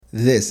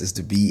This is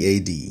the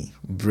BAD,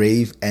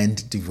 Brave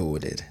and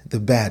Devoted, the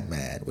Bad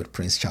Man with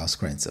Prince Charles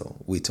Crenshaw.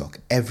 We talk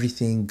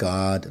everything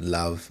God,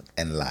 love,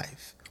 and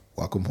life.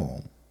 Welcome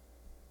home.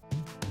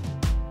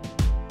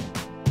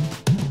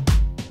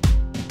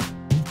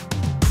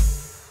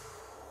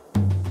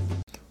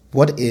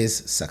 What is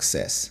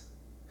success?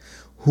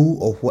 Who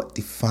or what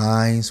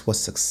defines what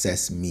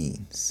success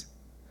means?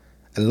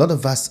 A lot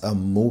of us are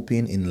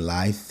moping in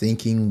life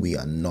thinking we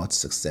are not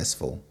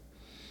successful.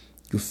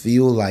 You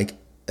feel like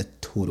a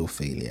total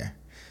failure,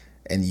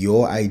 and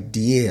your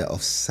idea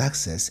of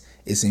success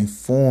is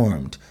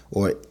informed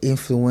or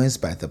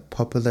influenced by the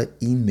popular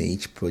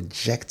image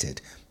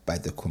projected by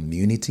the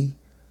community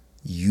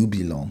you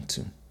belong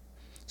to.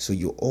 So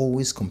you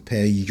always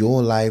compare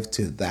your life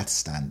to that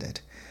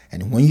standard,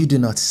 and when you do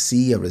not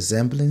see a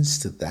resemblance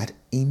to that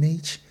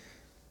image,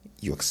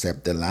 you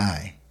accept the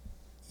lie.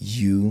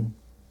 You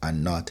are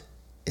not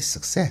a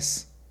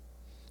success.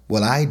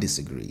 Well, I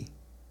disagree.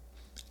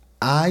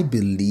 I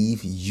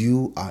believe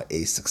you are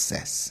a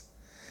success.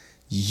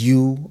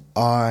 You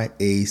are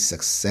a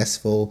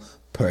successful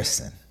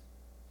person.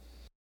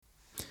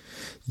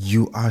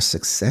 You are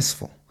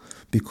successful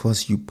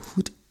because you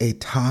put a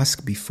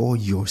task before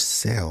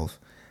yourself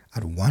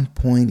at one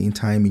point in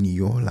time in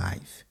your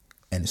life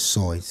and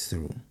saw it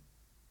through.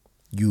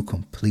 You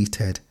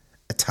completed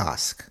a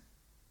task.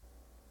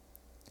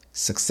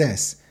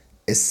 Success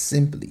is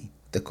simply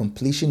the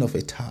completion of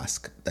a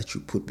task that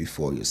you put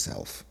before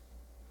yourself.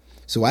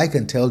 So I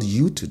can tell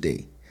you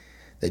today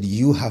that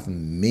you have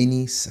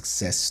many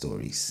success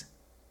stories.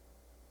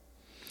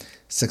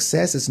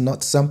 Success is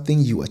not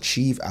something you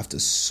achieve after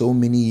so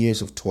many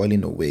years of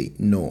toiling away.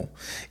 No,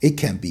 it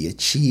can be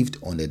achieved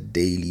on a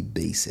daily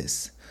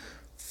basis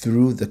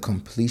through the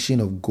completion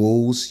of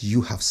goals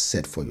you have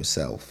set for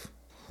yourself.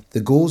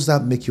 The goals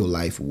that make your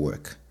life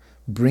work,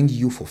 bring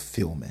you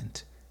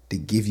fulfillment, they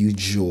give you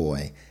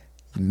joy,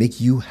 make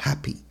you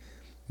happy,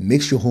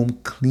 makes your home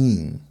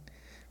clean,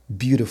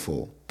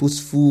 beautiful, puts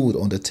food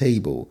on the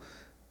table,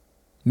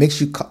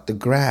 makes you cut the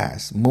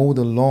grass, mow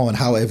the lawn,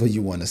 however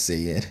you want to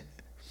say it,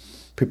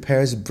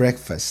 prepares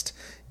breakfast,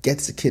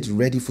 gets the kids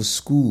ready for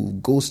school,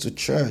 goes to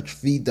church,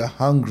 feed the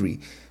hungry,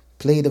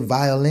 play the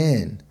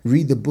violin,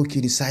 read the book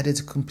you decided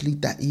to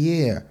complete that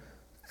year,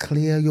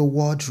 clear your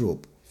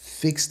wardrobe,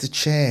 fix the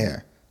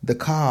chair, the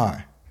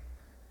car.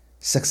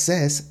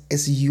 Success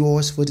is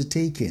yours for the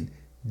taking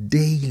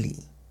daily.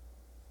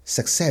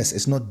 Success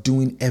is not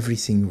doing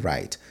everything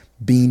right,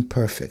 being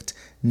perfect,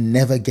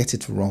 never get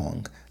it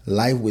wrong,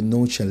 life with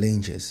no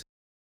challenges.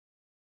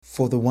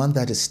 For the one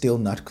that is still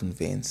not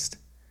convinced,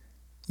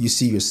 you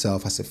see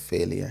yourself as a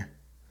failure.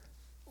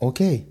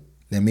 Okay,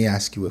 let me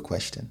ask you a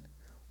question.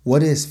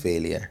 What is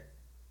failure?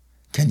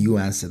 Can you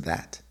answer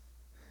that?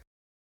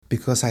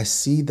 Because I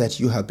see that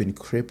you have been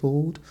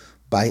crippled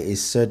by a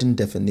certain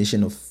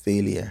definition of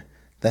failure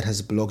that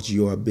has blocked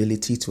your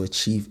ability to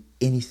achieve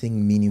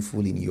anything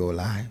meaningful in your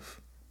life.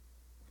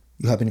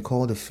 You have been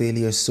called a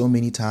failure so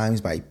many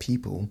times by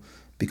people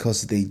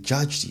because they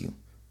judged you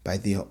by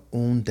their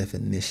own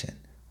definition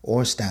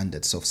or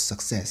standards of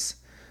success,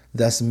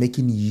 thus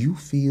making you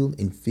feel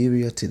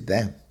inferior to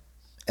them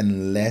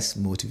and less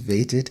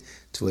motivated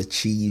to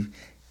achieve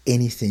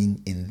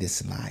anything in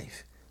this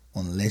life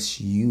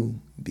unless you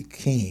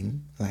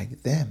became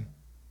like them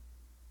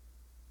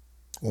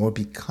or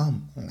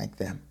become like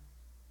them.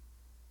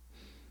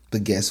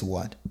 But guess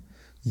what?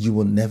 You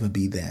will never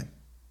be them.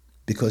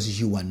 Because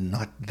you are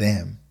not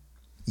them.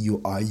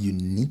 You are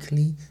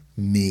uniquely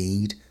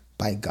made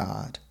by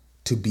God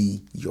to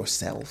be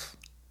yourself.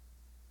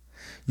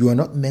 You are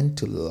not meant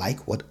to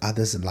like what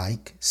others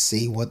like,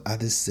 say what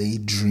others say,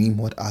 dream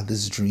what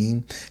others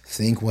dream,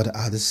 think what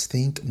others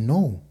think.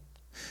 No.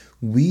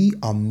 We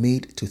are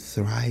made to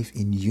thrive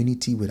in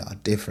unity with our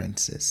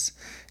differences.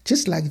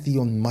 Just like the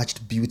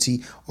unmatched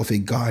beauty of a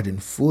garden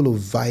full of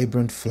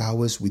vibrant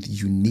flowers with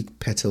unique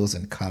petals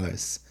and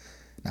colors.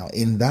 Now,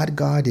 in that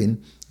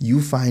garden, you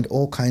find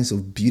all kinds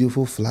of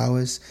beautiful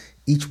flowers,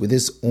 each with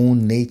its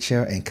own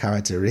nature and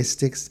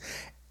characteristics.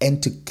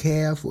 And to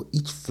care for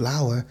each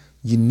flower,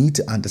 you need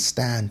to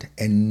understand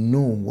and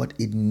know what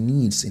it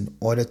needs in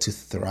order to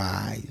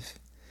thrive.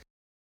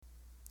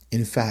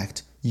 In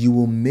fact, you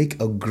will make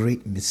a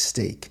great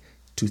mistake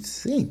to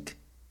think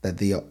that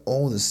they are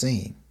all the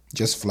same,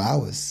 just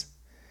flowers,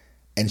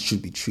 and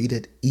should be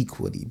treated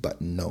equally, but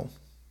no.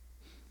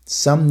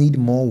 Some need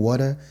more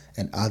water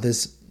and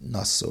others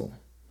not so.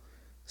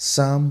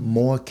 Some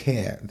more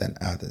care than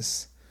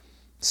others.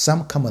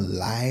 Some come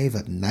alive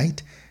at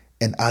night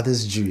and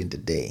others during the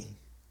day.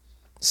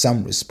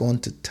 Some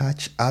respond to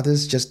touch,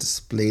 others just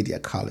display their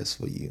colors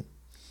for you.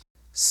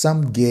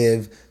 Some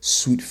give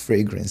sweet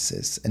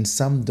fragrances and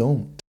some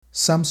don't.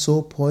 Some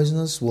so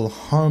poisonous will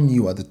harm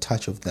you at the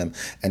touch of them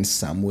and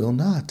some will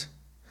not.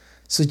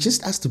 So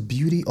just as the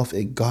beauty of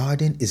a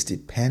garden is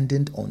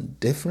dependent on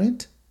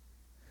different,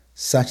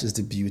 such is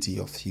the beauty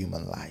of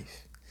human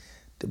life.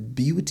 The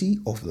beauty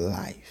of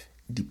life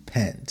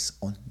depends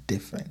on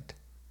different.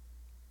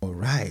 All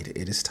right,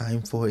 it is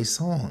time for a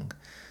song.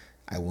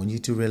 I want you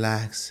to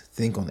relax,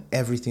 think on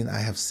everything I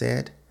have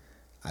said.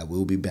 I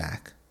will be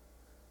back.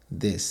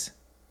 This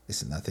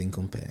is Nothing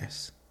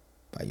Compares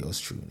by yours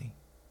truly.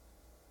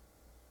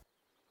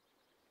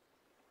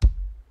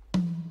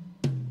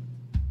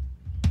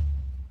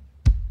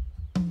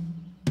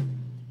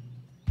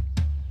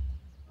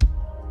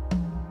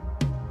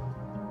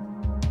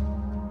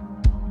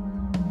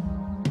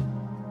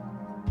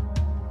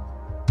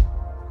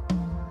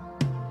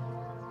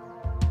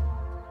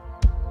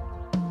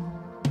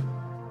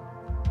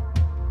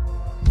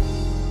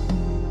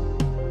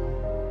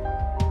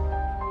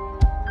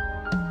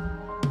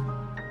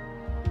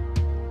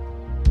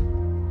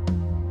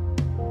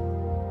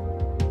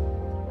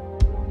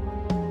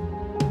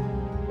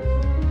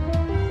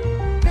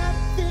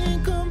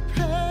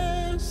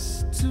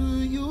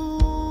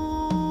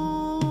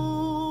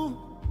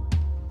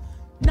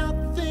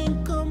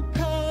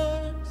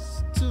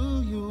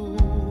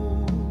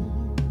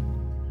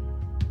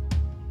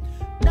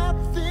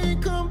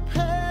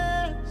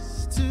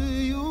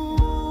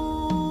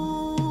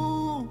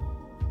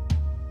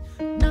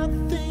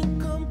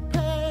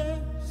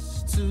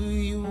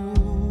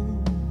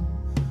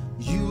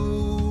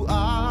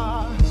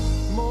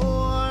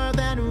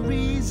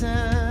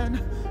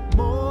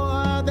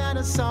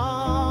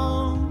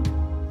 Song,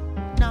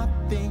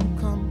 nothing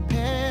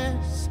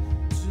compares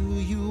to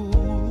you.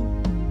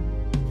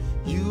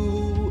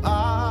 You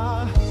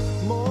are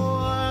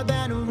more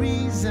than a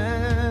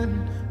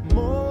reason,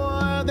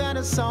 more than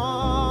a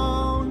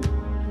song.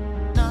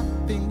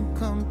 Nothing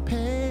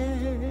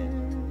compares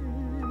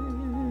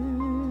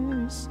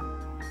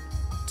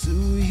to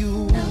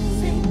you.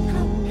 Nothing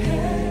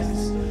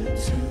compares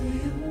to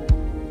you.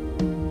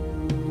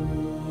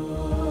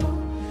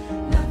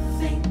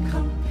 Nothing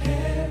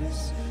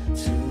compares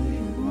to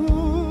you,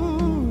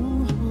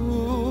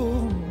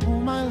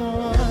 my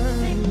Lord.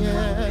 Nothing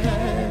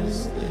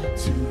compares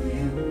to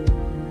you.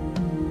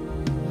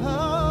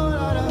 Oh,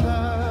 Lord,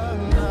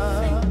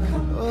 nothing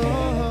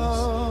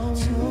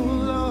compares to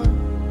you, Lord.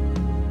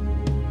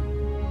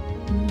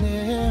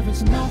 There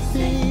is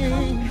nothing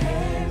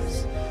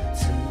compares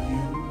to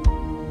you.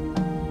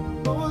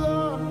 Oh,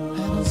 Lord,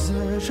 I will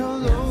search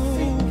all over.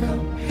 Nothing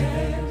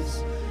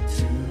compares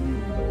to you.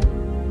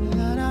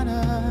 La, la,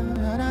 la,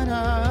 la, la,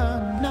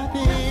 la.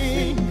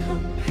 Nothing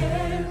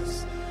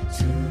compares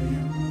to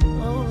you.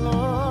 Oh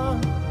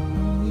Lord,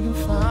 you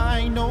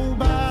find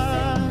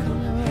nobody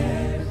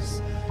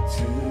compares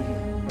to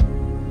you.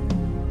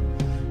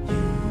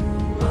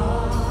 You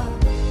are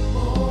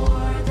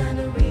more than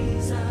a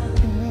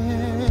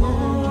reason,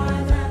 more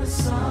than a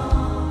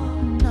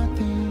song.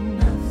 Nothing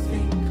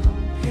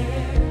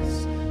compares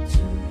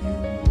to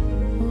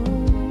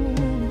you.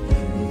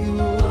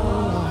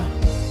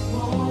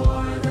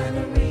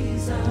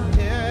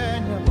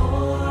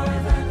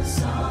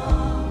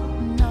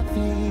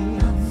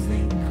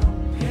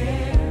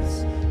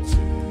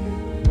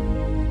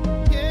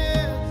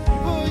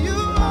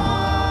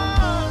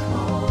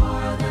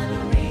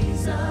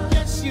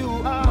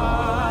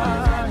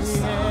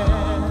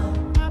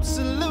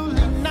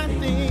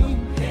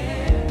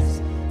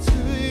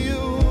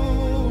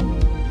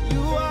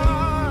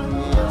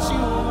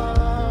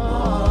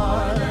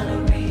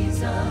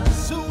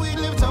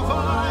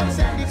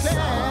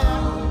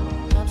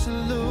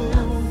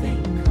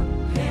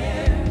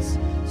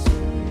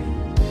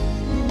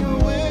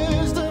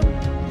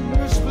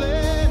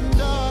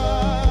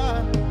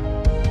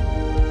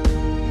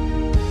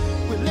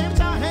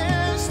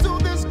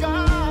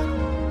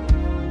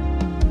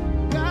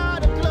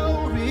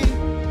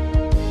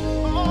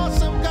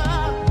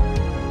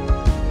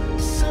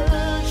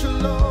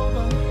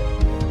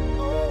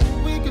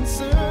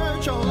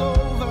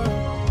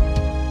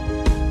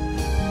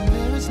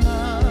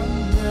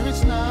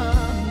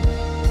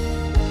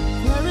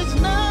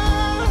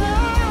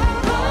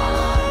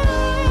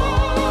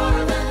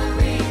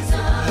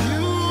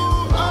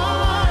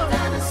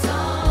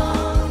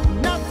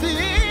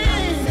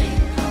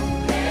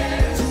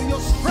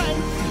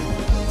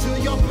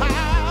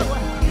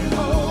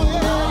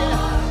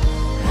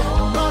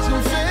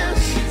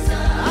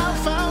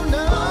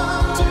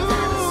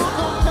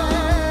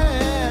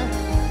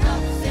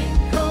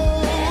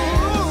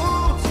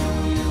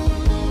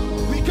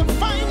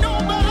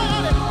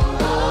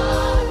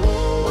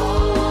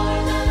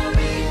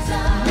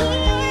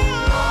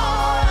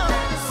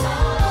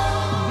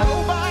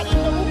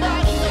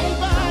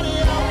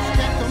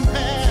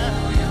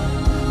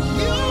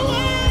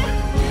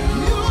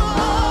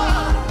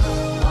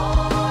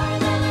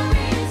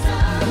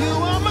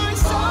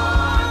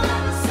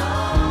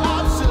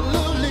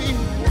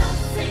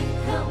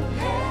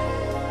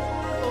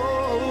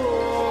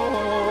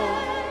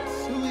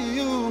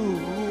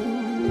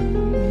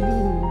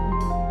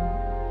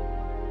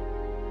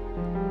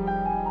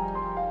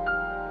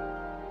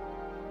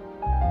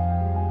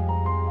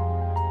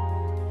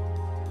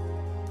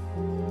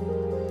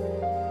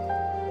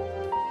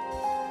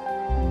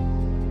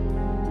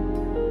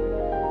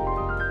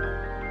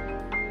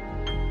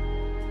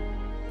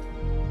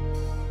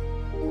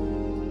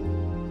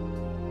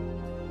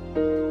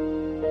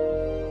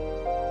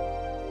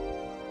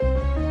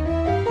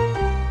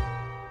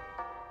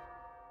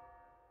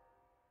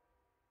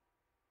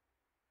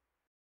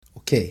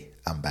 Okay,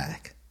 I'm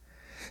back.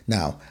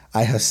 Now,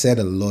 I have said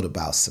a lot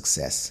about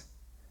success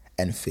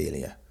and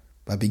failure,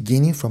 but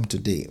beginning from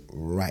today,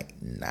 right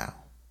now,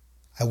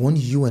 I want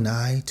you and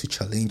I to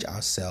challenge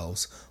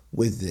ourselves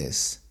with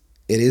this.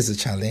 It is a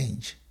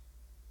challenge.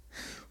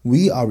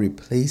 We are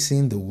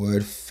replacing the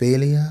word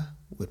failure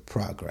with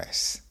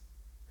progress.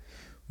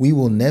 We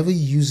will never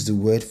use the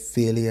word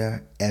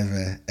failure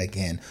ever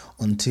again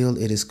until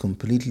it is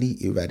completely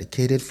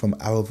eradicated from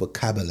our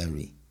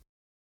vocabulary.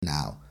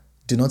 Now,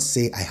 do not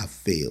say I have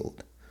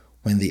failed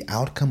when the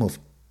outcome of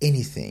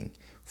anything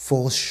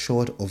falls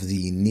short of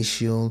the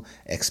initial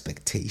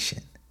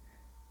expectation.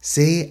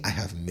 Say I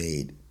have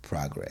made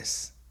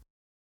progress.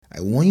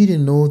 I want you to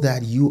know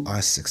that you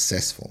are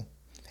successful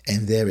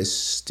and there is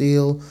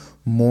still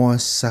more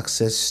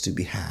success to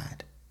be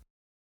had.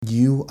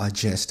 You are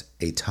just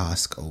a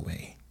task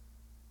away.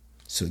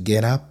 So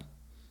get up,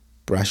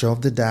 brush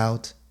off the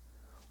doubt,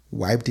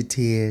 wipe the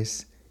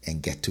tears,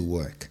 and get to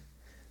work.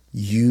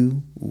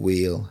 You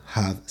will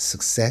have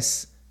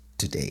success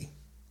today.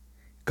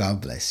 God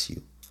bless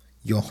you.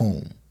 You're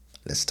home.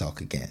 Let's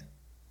talk again.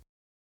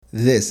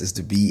 This is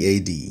the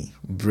BAD,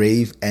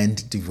 Brave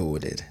and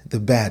Devoted, the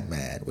Bad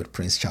Man with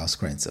Prince Charles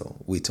Krenzel.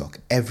 We talk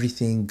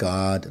everything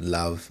God,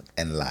 love,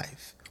 and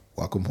life.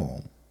 Welcome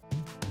home.